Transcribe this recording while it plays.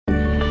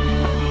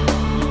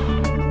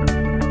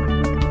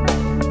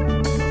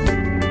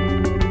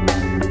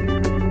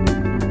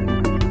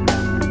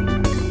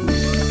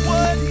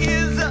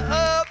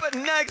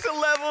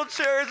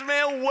church,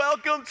 man.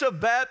 Welcome to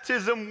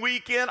Baptism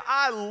Weekend.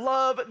 I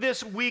love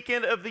this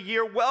weekend of the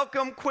year.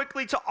 Welcome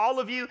quickly to all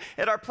of you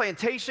at our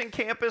Plantation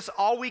campus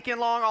all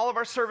weekend long, all of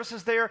our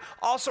services there,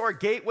 also our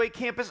Gateway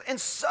campus, and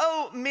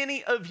so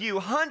many of you,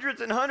 hundreds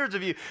and hundreds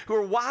of you who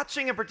are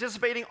watching and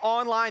participating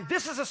online.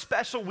 This is a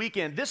special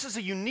weekend. This is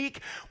a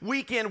unique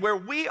weekend where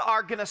we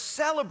are going to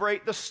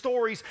celebrate the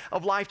stories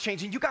of life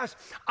changing. You guys,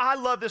 I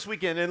love this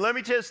weekend, and let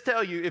me just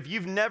tell you, if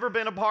you've never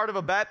been a part of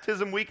a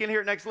Baptism Weekend here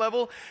at Next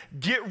Level,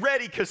 get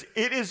ready because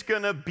it is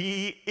going to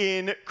be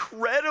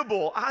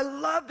incredible. I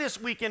love this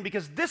weekend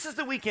because this is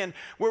the weekend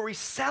where we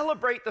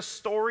celebrate the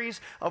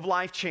stories of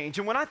life change.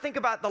 And when I think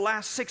about the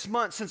last 6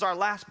 months since our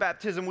last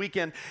Baptism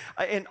Weekend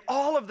and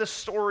all of the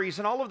stories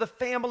and all of the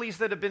families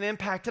that have been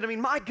impacted, I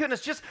mean, my goodness,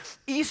 just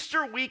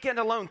Easter weekend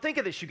alone, think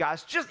of this, you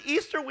guys, just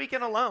Easter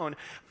weekend alone,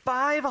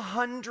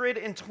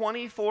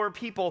 524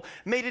 people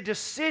made a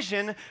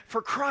decision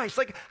for Christ.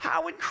 Like,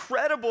 how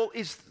incredible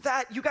is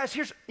that? You guys,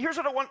 here's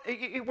what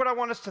I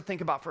want us to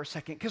think about for a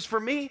second. Because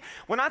for me,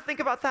 when I think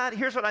about that,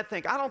 here's what I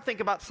think. I don't think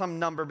about some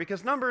number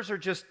because numbers are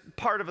just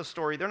part of a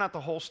story. They're not the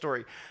whole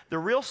story. The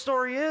real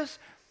story is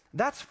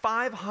that's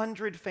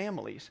 500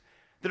 families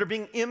that are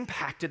being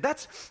impacted.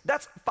 That's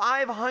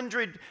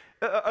 300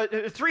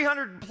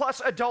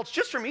 plus adults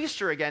just from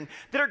Easter again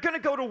that are going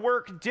to go to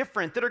work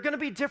different, that are going to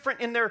be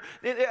different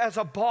as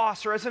a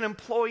boss or as an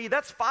employee.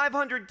 That's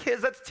 500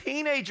 kids, that's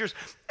teenagers.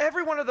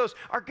 Every one of those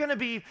are going to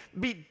be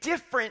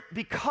different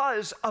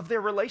because of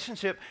their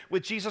relationship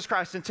with Jesus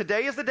Christ. And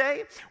today is the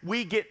day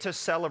we get to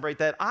celebrate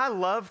that. I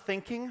love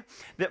thinking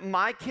that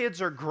my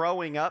kids are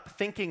growing up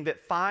thinking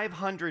that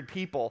 500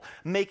 people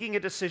making a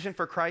decision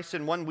for Christ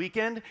in one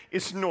weekend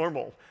is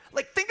normal.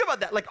 Like, think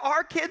about that. Like,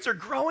 our kids are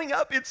growing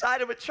up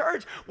inside of a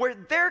church where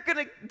they're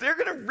gonna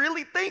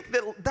really think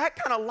that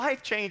kind of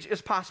life change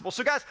is possible.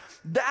 So, guys,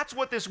 that's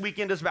what this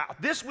weekend is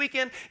about. This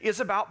weekend is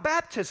about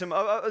baptism,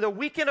 the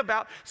weekend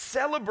about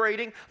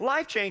celebrating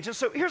life change. And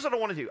so, here's what I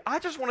want to do. I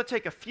just want to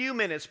take a few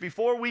minutes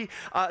before we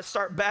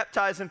start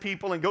baptizing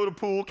people and go to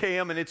pool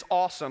cam, and it's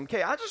awesome.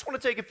 Okay, I just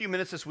want to take a few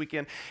minutes this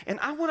weekend, and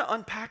I want to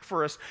unpack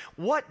for us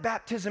what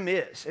baptism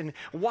is and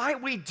why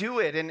we do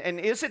it, and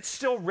is it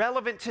still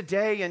relevant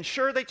today? And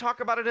sure, they talk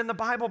about it in the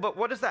Bible, but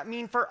what does that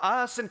mean for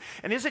us? And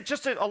is it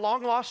just a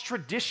long-lost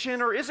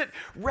tradition, or is it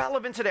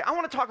relevant today? I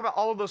want to talk about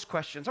all of those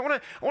questions. I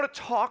want to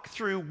talk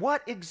through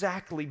what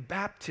exactly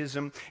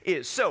baptism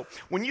is. So,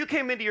 when you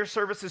came into your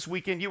service this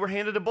weekend, you were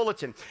handed a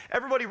bulletin.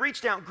 Everybody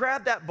reach down,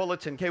 grab that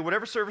bulletin, okay,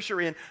 whatever service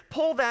you're in,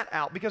 pull that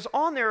out, because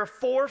on there are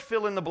 4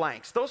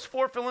 fill-in-the-blanks. Those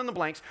 4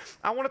 fill-in-the-blanks,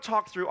 I want to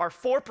talk through our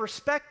 4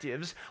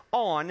 perspectives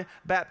on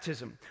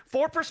baptism.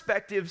 4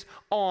 perspectives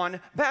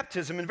on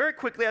baptism. And very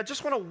quickly, I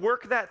just want to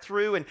work that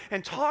through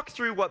and talk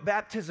through what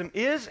baptism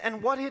is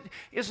and what it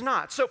is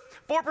not. So,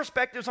 4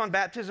 perspectives on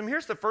baptism.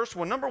 Here's the first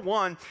one. Number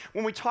 1,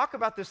 when we talk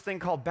about this thing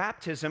called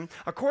baptism,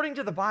 according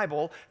to the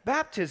Bible,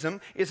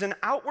 baptism is an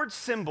outward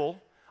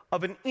symbol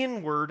of an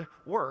inward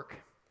work.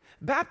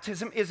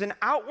 Baptism is an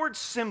outward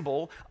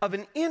symbol of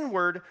an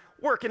inward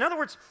work. In other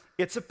words,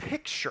 it's a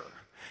picture.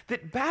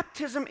 That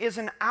baptism is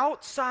an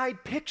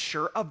outside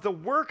picture of the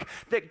work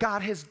that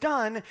God has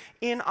done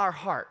in our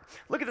heart.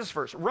 Look at this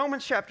verse,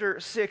 Romans chapter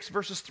 6,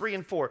 verses 3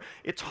 and 4.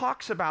 It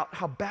talks about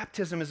how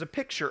baptism is a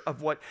picture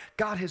of what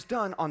God has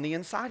done on the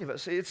inside of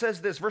us. It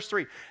says this, verse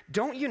 3,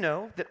 don't you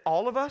know that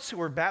all of us who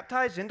were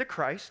baptized into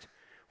Christ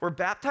were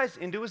baptized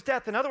into his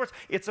death? In other words,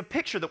 it's a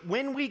picture that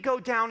when we go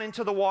down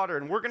into the water,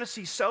 and we're going to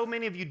see so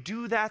many of you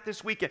do that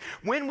this weekend,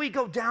 when we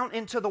go down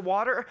into the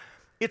water,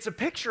 it's a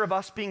picture of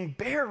us being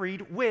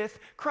buried with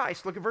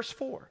Christ. Look at verse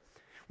 4.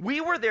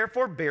 We were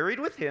therefore buried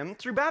with him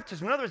through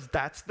baptism. In other words,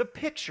 that's the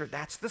picture,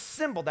 that's the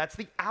symbol, that's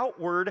the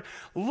outward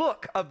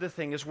look of the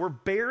thing, is we're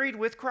buried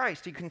with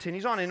Christ. He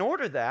continues on, in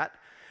order that,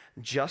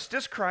 just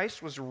as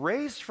Christ was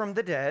raised from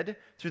the dead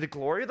through the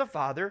glory of the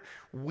Father,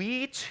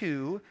 we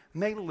too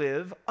may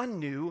live a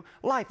new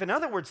life. In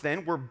other words,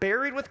 then, we're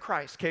buried with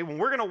Christ, okay? When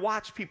we're going to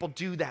watch people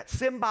do that,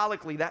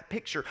 symbolically, that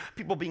picture,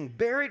 people being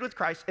buried with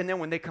Christ, and then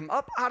when they come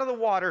up out of the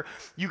water,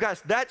 you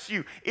guys, that's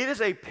you. It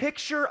is a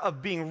picture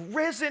of being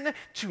risen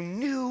to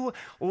new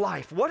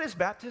life. What is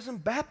baptism?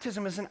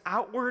 Baptism is an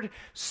outward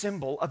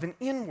symbol of an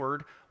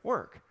inward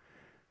work.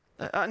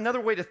 Another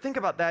way to think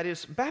about that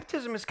is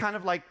baptism is kind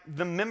of like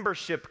the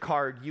membership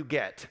card you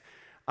get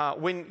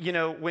when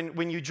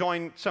you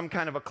join some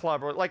kind of a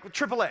club, or like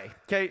AAA.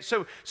 Okay,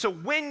 so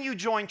when you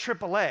join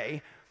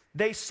AAA,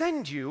 they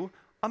send you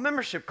a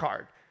membership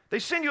card. They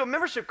send you a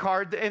membership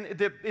card, and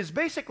that is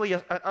basically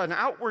an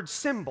outward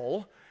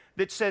symbol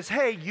that says,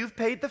 hey, you've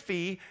paid the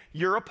fee,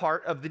 you're a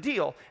part of the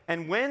deal.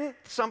 And when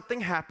something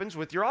happens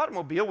with your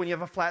automobile, when you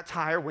have a flat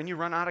tire, when you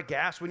run out of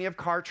gas, when you have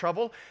car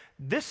trouble,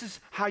 this is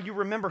how you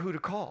remember who to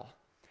call.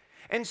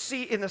 And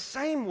see, in the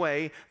same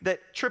way that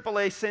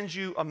AAA sends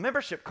you a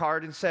membership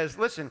card and says,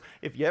 listen,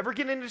 if you ever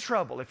get into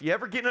trouble, if you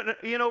ever get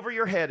in over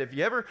your head, if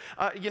you ever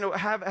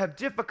have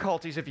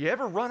difficulties, if you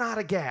ever run out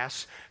of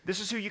gas, this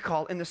is who you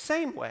call. In the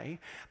same way,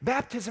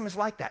 baptism is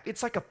like that.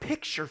 It's like a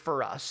picture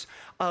for us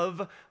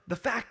of the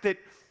fact that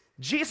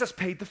Jesus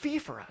paid the fee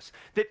for us.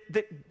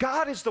 That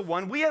God is the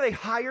one, we have a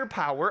higher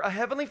power, a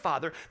heavenly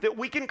Father, that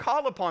we can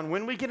call upon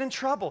when we get in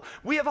trouble.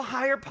 We have a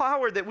higher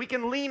power that we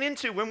can lean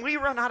into when we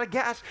run out of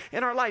gas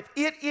in our life.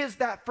 It is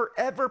that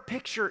forever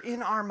picture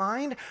in our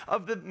mind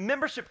of the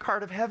membership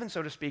card of heaven,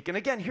 so to speak. And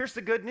again, here's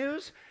the good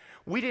news.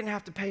 We didn't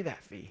have to pay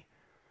that fee.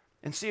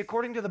 And see,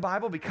 according to the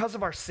Bible, because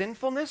of our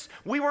sinfulness,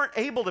 we weren't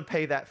able to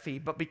pay that fee.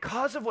 But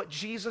because of what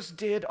Jesus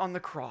did on the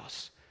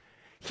cross,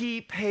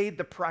 he paid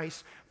the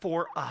price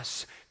for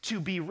us to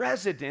be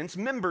residents,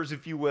 members,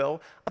 if you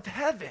will, of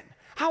heaven.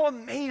 How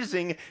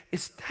amazing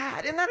is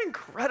that? Isn't that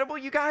incredible,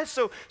 you guys?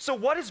 So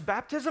what is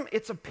baptism?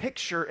 It's a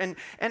picture, and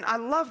I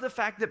love the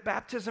fact that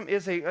baptism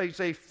is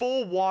a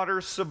full water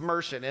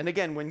submersion. And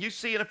again, when you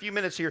see in a few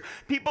minutes here,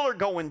 people are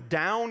going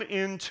down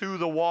into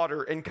the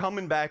water and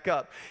coming back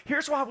up.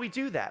 Here's why we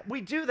do that.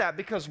 We do that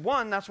because,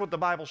 one, that's what the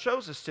Bible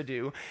shows us to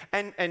do,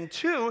 and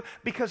two,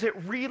 because it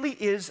really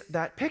is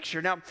that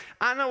picture. Now,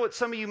 I know what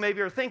some of you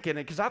maybe are thinking,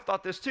 because I've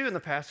thought this too in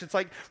the past. It's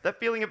like that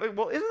feeling of,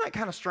 well, isn't that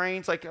kind of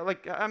strange? Like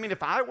I mean,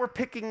 if I were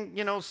picking,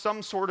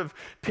 some sort of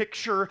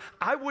picture,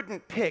 I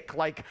wouldn't pick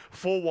like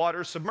full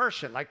water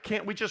submersion. Like,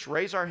 can't we just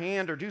raise our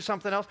hand or do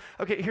something else?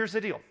 Okay, here's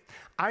the deal.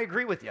 I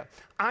agree with you.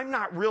 I'm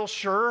not real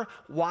sure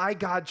why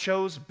God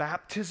chose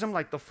baptism,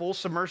 like the full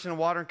submersion in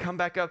water and come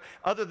back up,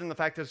 other than the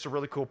fact that it's a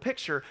really cool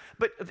picture.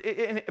 But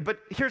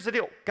here's the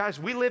deal. Guys,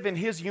 we live in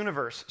his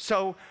universe.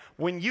 So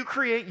when you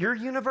create your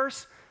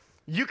universe,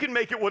 you can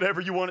make it whatever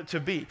you want it to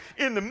be.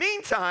 In the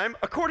meantime,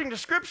 according to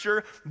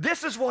Scripture,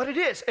 this is what it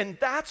is. And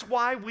that's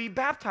why we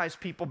baptize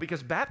people,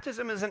 because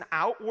baptism is an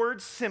outward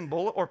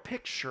symbol or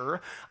picture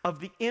of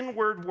the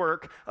inward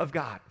work of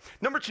God.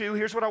 Number two,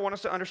 here's what I want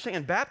us to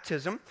understand.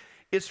 Baptism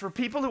is for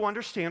people who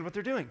understand what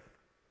they're doing.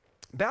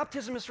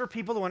 Baptism is for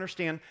people who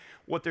understand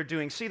what they're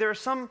doing. See, there are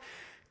some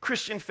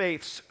Christian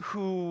faiths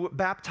who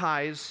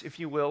baptize, if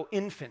you will,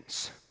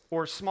 infants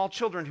or small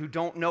children who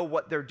don't know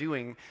what they're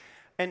doing.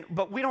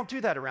 But we don't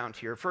do that around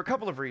here for a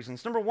couple of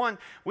reasons. Number one,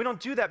 we don't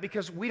do that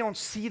because we don't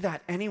see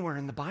that anywhere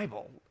in the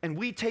Bible. And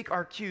we take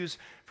our cues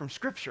from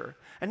Scripture.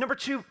 And number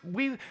two,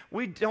 we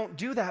don't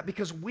do that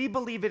because we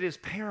believe it is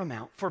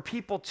paramount for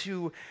people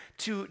to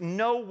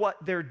know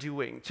what they're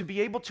doing, to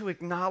be able to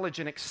acknowledge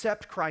and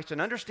accept Christ and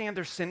understand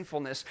their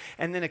sinfulness,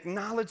 and then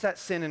acknowledge that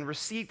sin and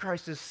receive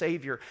Christ as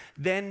Savior,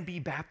 then be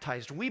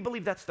baptized. We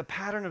believe that's the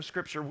pattern of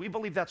Scripture. We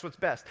believe that's what's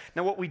best.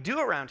 Now, what we do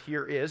around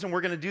here is, and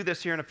we're going to do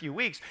this here in a few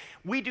weeks,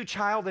 we do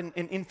child and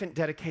infant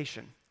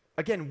dedication.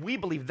 Again, we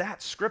believe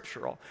that's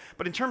scriptural.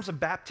 But in terms of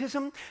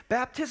baptism,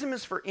 baptism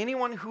is for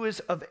anyone who is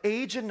of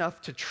age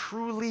enough to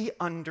truly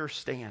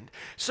understand.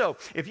 So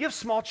if you have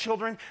small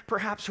children,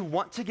 perhaps who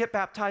want to get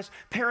baptized,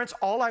 parents,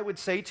 all I would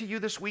say to you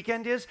this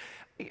weekend is,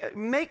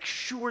 make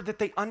sure that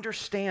they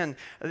understand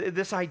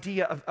this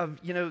idea of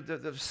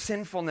the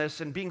sinfulness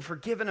and being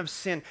forgiven of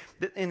sin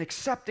and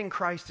accepting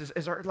Christ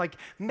as our, like,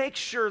 make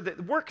sure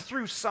that, work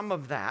through some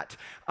of that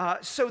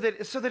so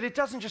that it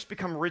doesn't just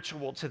become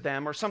ritual to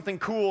them or something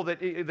cool that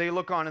they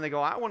look on and they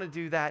go, I want to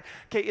do that.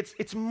 Okay,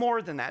 it's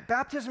more than that.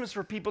 Baptism is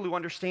for people who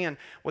understand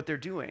what they're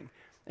doing.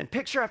 And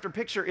picture after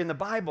picture in the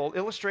Bible,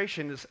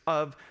 illustrations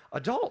of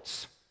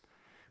adults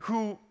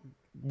who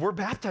were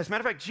baptized.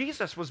 Matter of fact,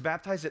 Jesus was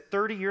baptized at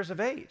 30 years of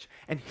age,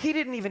 and he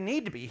didn't even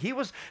need to be. He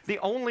was the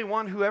only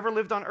one who ever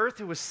lived on earth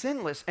who was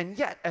sinless, and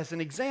yet, as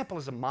an example,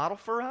 as a model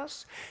for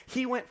us,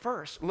 he went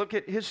first. Look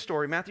at his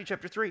story, Matthew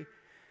chapter 3,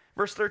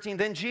 verse 13.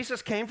 Then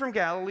Jesus came from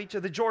Galilee to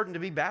the Jordan to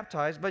be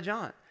baptized by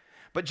John.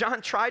 But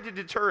John tried to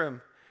deter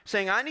him,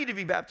 saying, I need to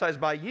be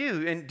baptized by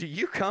you, and do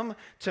you come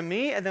to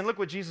me? And then look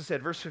what Jesus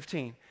said, verse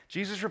 15.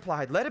 Jesus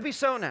replied, let it be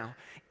so now.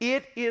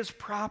 It is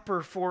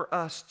proper for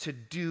us to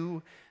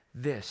do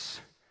this,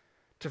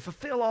 to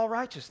fulfill all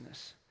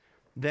righteousness.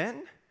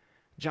 Then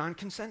John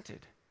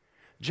consented.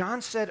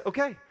 John said,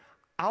 okay,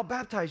 I'll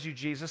baptize you,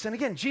 Jesus. And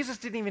again, Jesus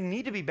didn't even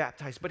need to be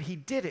baptized, but he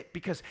did it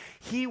because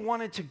he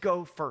wanted to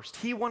go first.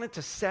 He wanted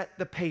to set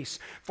the pace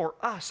for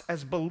us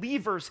as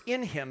believers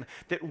in him,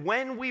 that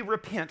when we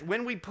repent,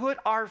 when we put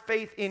our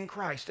faith in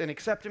Christ and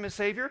accept him as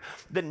Savior,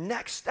 the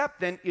next step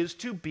then is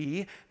to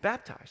be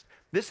baptized.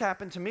 This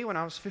happened to me when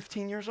I was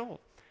 15 years old.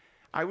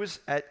 I was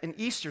at an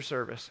Easter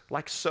service,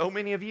 like so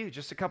many of you,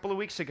 just a couple of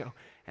weeks ago,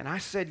 and I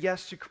said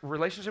yes to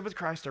relationship with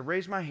Christ. I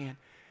raised my hand,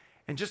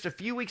 and just a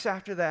few weeks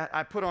after that,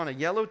 I put on a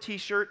yellow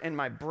t-shirt and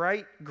my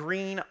bright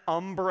green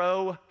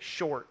Umbro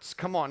shorts.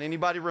 Come on,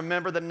 anybody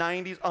remember the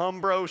 90s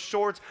Umbro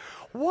shorts?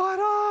 What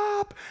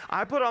up?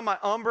 I put on my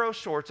Umbro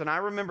shorts, and I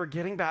remember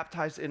getting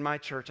baptized in my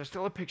church. I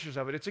still have pictures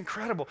of it. It's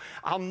incredible.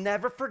 I'll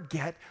never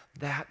forget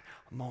that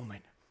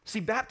moment.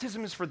 See,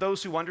 baptism is for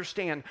those who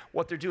understand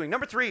what they're doing.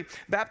 Number three,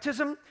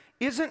 baptism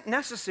isn't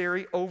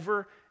necessary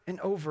over and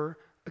over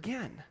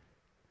again.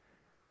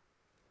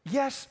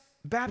 Yes,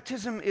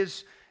 baptism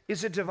is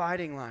a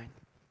dividing line.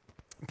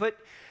 But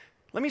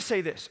let me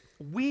say this.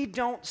 We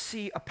don't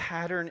see a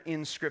pattern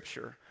in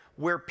Scripture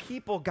where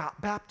people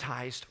got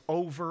baptized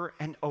over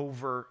and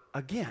over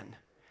again.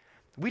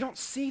 We don't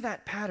see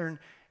that pattern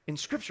in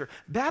Scripture.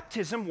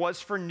 Baptism was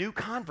for new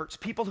converts,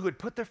 people who had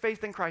put their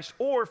faith in Christ,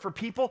 or for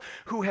people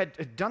who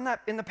had done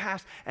that in the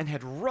past and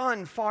had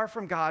run far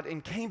from God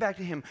and came back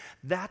to Him.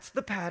 That's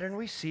the pattern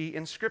we see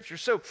in Scripture.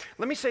 So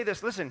let me say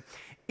this, listen,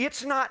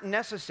 it's not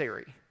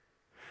necessary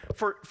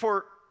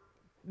for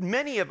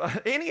any of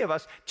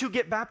us to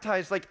get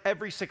baptized like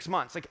every 6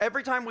 months. Like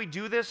every time we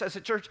do this as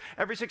a church,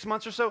 every 6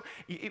 months or so,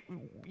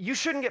 you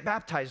shouldn't get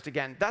baptized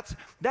again.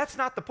 That's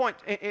not the point.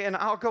 And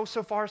I'll go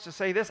so far as to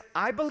say this.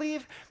 I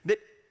believe that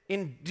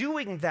in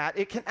doing that,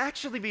 it can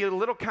actually be a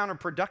little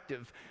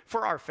counterproductive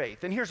for our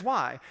faith. And here's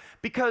why.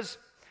 Because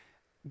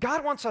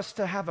God wants us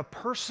to have a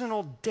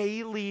personal,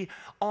 daily,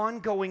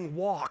 ongoing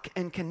walk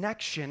and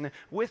connection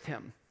with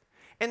Him.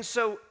 And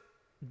so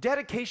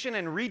dedication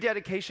and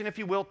rededication, if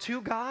you will, to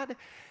God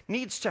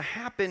needs to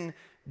happen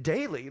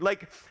daily.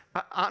 Like,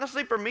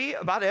 honestly, for me,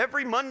 about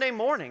every Monday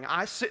morning,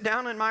 I sit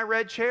down in my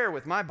red chair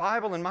with my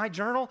Bible and my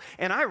journal,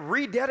 and I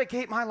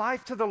rededicate my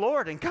life to the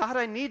Lord. And God,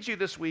 I need you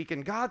this week.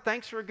 And God,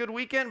 thanks for a good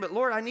weekend, but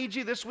Lord, I need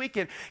you this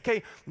weekend.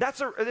 Okay,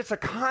 it's a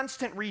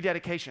constant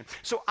rededication.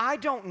 So I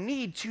don't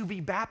need to be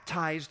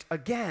baptized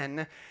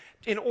again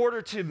in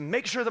order to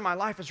make sure that my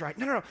life is right.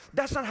 No,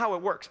 that's not how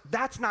it works.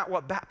 That's not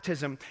what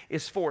baptism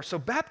is for. So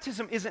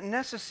baptism isn't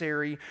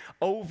necessary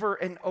over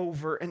and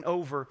over and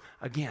over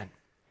again.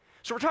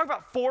 So we're talking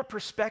about 4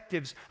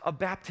 perspectives of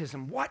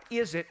baptism. What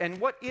is it and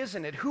what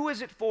isn't it? Who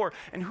is it for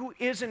and who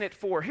isn't it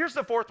for? Here's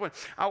the 4th one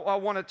I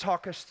want to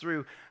talk us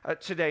through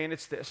today, and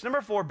it's this. Number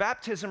 4,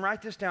 baptism,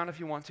 write this down if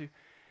you want to,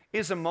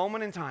 is a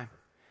moment in time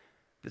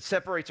that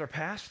separates our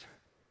past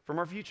from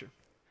our future.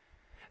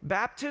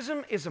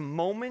 Baptism is a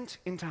moment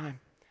in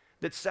time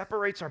that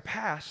separates our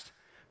past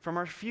from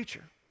our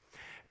future.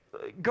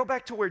 Go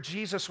back to where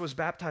Jesus was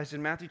baptized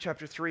in Matthew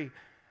chapter 3.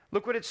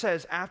 Look what it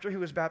says after he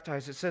was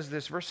baptized. It says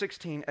this, verse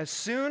 16, as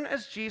soon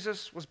as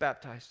Jesus was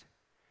baptized,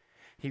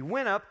 he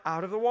went up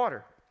out of the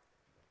water.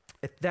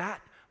 At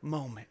that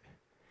moment,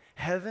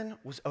 heaven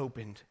was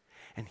opened,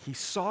 and he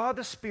saw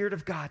the Spirit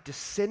of God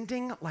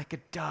descending like a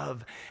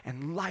dove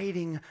and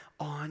lighting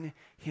on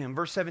him.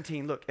 Verse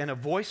 17, look, and a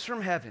voice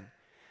from heaven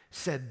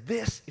said,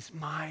 this is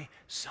my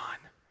Son,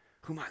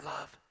 whom I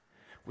love.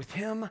 With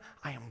him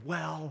I am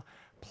well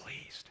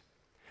pleased.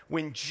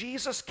 When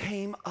Jesus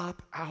came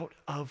up out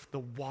of the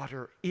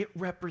water, it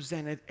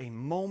represented a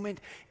moment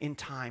in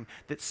time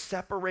that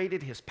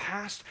separated his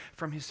past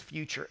from his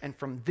future. And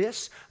from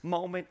this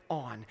moment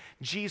on,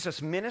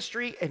 Jesus'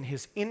 ministry and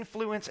his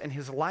influence and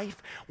his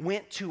life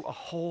went to a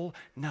whole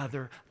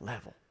nother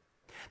level.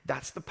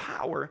 That's the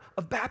power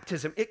of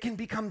baptism. It can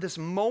become this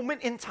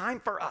moment in time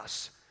for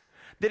us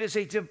that is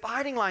a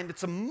dividing line,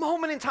 that's a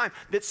moment in time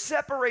that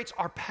separates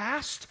our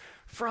past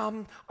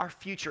from our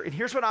future. And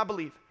here's what I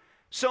believe.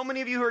 So many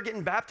of you who are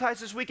getting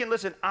baptized this weekend,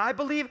 listen, I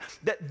believe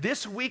that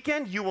this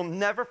weekend you will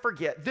never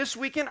forget. This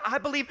weekend, I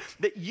believe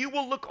that you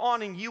will look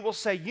on and you will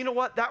say, you know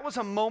what, that was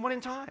a moment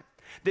in time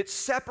that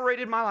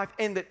separated my life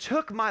and that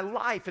took my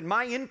life and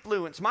my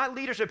influence, my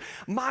leadership,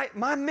 my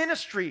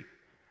ministry,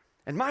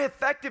 and my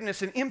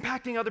effectiveness in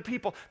impacting other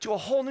people to a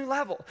whole new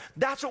level.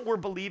 That's what we're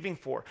believing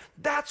for.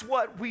 That's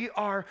what we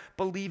are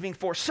believing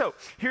for. So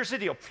here's the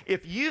deal.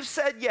 If you've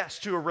said yes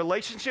to a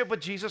relationship with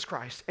Jesus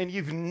Christ and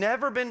you've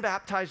never been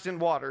baptized in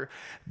water,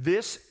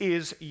 this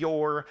is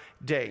your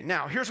day.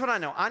 Now, here's what I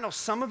know. I know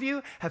some of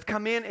you have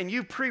come in and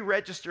you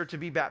pre-registered to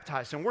be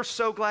baptized, and we're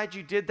so glad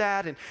you did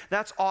that, and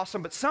that's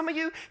awesome. But some of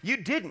you, you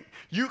didn't.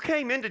 You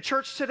came into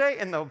church today,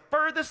 and the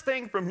furthest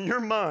thing from your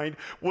mind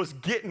was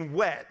getting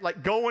wet,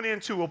 like going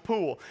into a pool.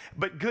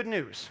 But good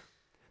news,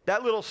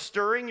 that little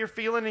stirring you're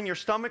feeling in your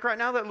stomach right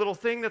now, that little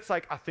thing that's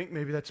like, I think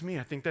maybe that's me.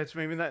 I think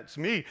maybe that's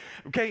me.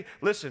 Okay,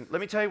 listen, let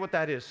me tell you what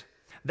that is.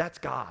 That's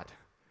God.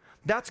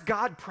 That's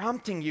God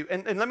prompting you.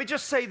 And let me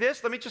just say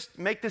this. Let me just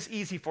make this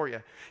easy for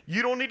you.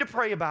 You don't need to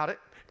pray about it,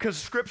 because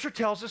Scripture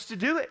tells us to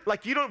do it.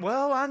 Like you don't,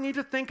 well, I need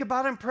to think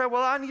about it and pray.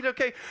 Well,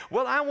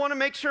 I want to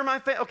make sure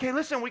okay,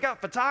 listen, we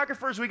got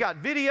photographers, we got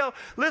video.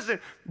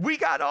 Listen, we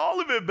got all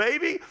of it,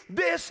 baby.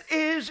 This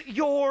is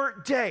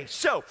your day.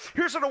 So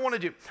here's what I want to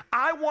do.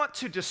 I want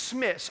to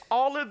dismiss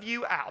all of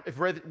you out,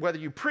 whether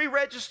you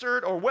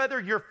pre-registered or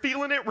whether you're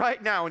feeling it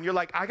right now and you're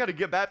like, I got to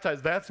get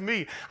baptized. That's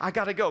me. I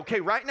got to go.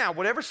 Okay, right now,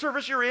 whatever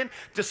service you're in,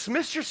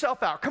 dismiss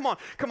yourself out. Come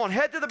on,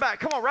 head to the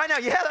back. Come on, right now.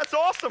 Yeah, that's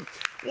awesome.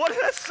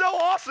 That's so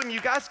awesome, you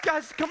guys.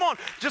 Guys, come on,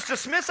 just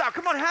dismiss out.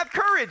 Come on, have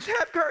courage.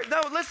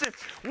 No, listen,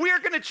 we are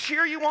going to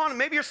cheer you on. And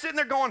maybe you're sitting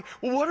there going,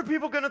 well, what are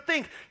people going to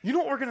think? You know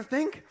what we're going to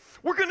think?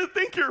 We're going to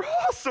think you're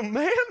awesome,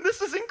 man.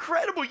 This is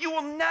incredible. You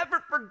will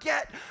never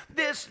forget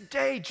this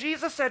day.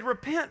 Jesus said,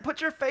 repent, put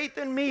your faith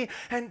in me,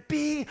 and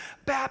be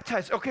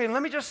baptized. Okay, and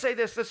let me just say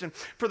this. Listen,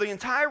 for the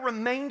entire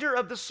remainder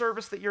of the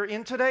service that you're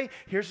in today,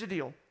 here's the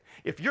deal.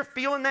 If you're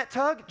feeling that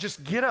tug,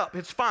 just get up.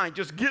 It's fine.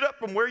 Just get up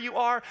from where you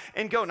are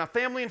and go. Now,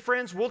 family and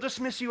friends, we'll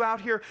dismiss you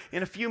out here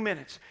in a few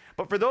minutes.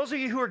 But for those of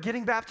you who are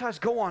getting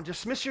baptized, go on.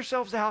 Dismiss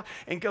yourselves out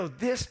and go.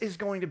 This is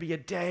going to be a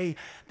day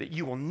that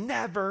you will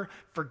never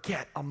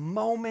forget, a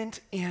moment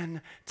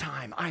in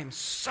time. I am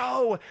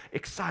so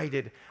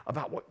excited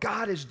about what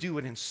God is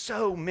doing in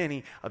so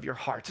many of your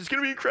hearts. It's going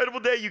to be an incredible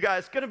day, you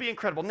guys. It's going to be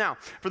incredible. Now,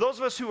 for those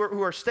of us who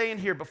are staying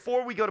here,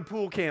 before we go to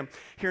pool camp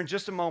here in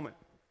just a moment,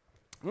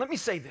 let me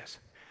say this.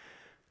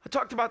 I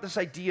talked about this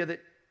idea that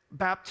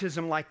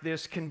baptism like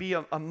this can be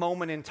a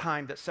moment in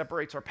time that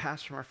separates our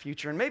past from our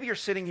future. And maybe you're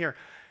sitting here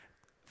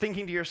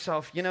thinking to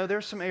yourself, you know,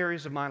 there's some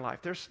areas of my life.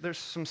 There's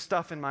some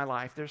stuff in my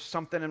life. There's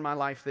something in my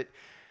life that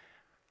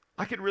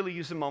I could really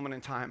use a moment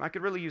in time. I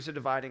could really use a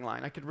dividing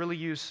line. I could really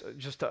use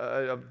just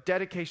a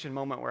dedication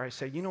moment where I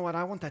say, you know what,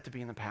 I want that to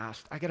be in the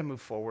past. I got to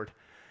move forward.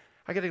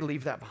 I got to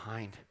leave that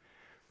behind.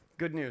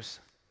 Good news.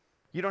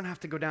 You don't have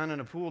to go down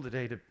in a pool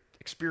today to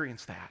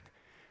experience that.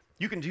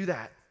 You can do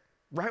that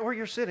right where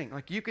you're sitting.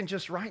 Like you can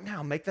just right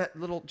now make that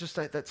little, just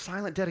that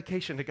silent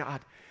dedication to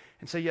God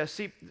and say, yes,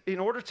 see, in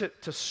order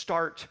to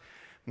start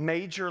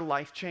major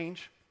life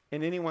change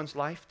in anyone's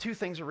life, two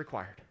things are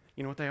required.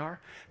 You know what they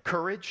are?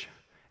 Courage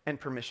and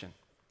permission.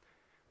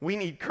 We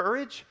need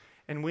courage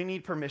and we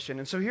need permission.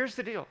 And so here's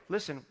the deal.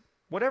 Listen,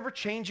 whatever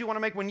change you want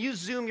to make, when you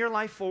zoom your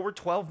life forward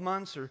 12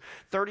 months or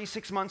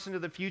 36 months into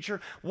the future,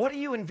 what do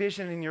you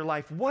envision in your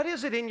life? What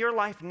is it in your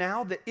life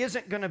now that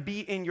isn't going to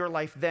be in your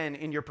life then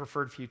in your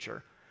preferred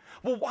future?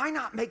 Well, why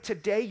not make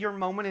today your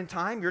moment in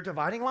time, your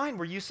dividing line,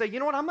 where you say, you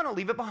know what, I'm going to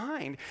leave it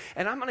behind,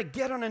 and I'm going to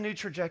get on a new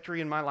trajectory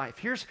in my life.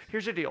 Here's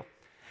the deal.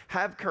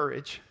 Have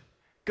courage.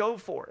 Go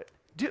for it.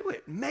 Do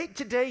it. Make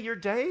today your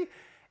day,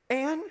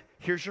 and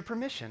here's your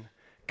permission.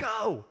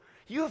 Go.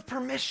 You have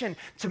permission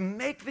to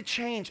make the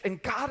change,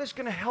 and God is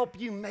going to help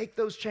you make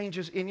those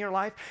changes in your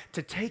life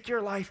to take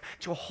your life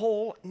to a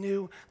whole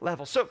new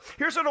level. So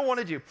here's what I want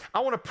to do.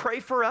 I want to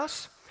pray for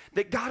us,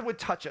 that God would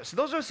touch us.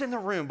 Those of us in the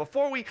room,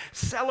 before we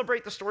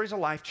celebrate the stories of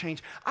life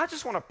change, I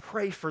just want to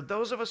pray for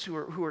those of us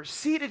who are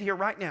seated here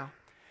right now,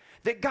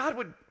 that God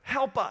would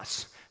help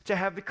us to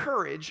have the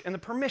courage and the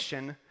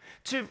permission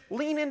to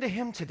lean into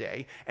Him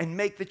today and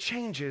make the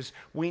changes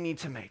we need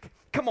to make.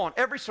 Come on,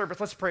 every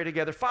service, let's pray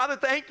together. Father,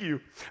 thank you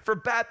for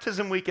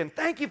baptism weekend.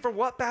 Thank you for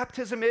what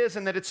baptism is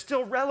and that it's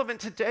still relevant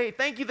today.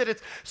 Thank you that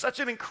it's such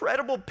an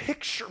incredible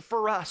picture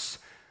for us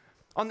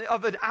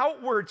of an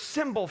outward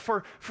symbol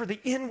for the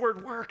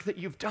inward work that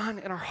you've done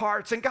in our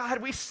hearts. And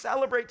God, we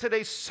celebrate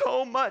today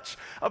so much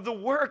of the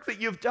work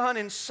that you've done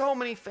in so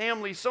many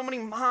families, so many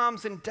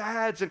moms and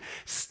dads and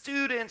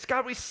students.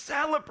 God, we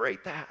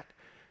celebrate that.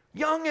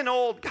 Young and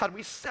old, God,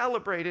 we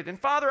celebrate it. And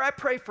Father, I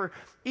pray for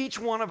each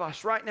one of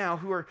us right now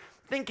who are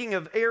thinking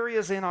of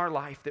areas in our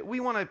life that we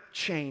want to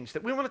change,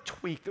 that we want to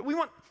tweak, that we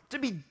want to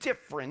be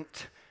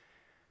different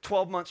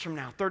 12 months from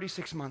now,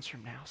 36 months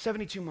from now,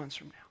 72 months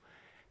from now.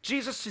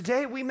 Jesus,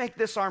 today we make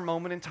this our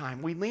moment in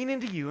time. We lean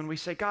into you and we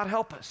say, God,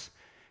 help us.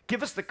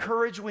 Give us the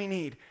courage we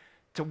need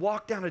to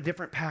walk down a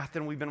different path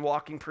than we've been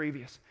walking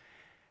previous.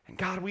 And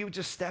God, we would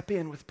just step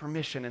in with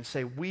permission and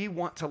say, we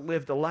want to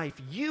live the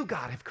life you,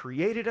 God, have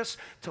created us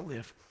to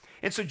live.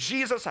 And so,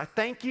 Jesus, I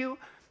thank you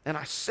and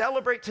I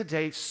celebrate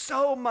today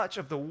so much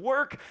of the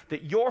work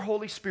that your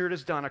Holy Spirit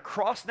has done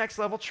across Next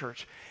Level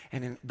Church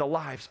and in the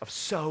lives of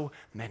so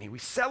many. We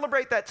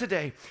celebrate that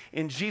today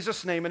in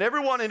Jesus' name. And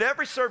everyone in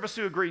every service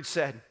who agreed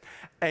said,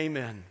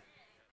 amen.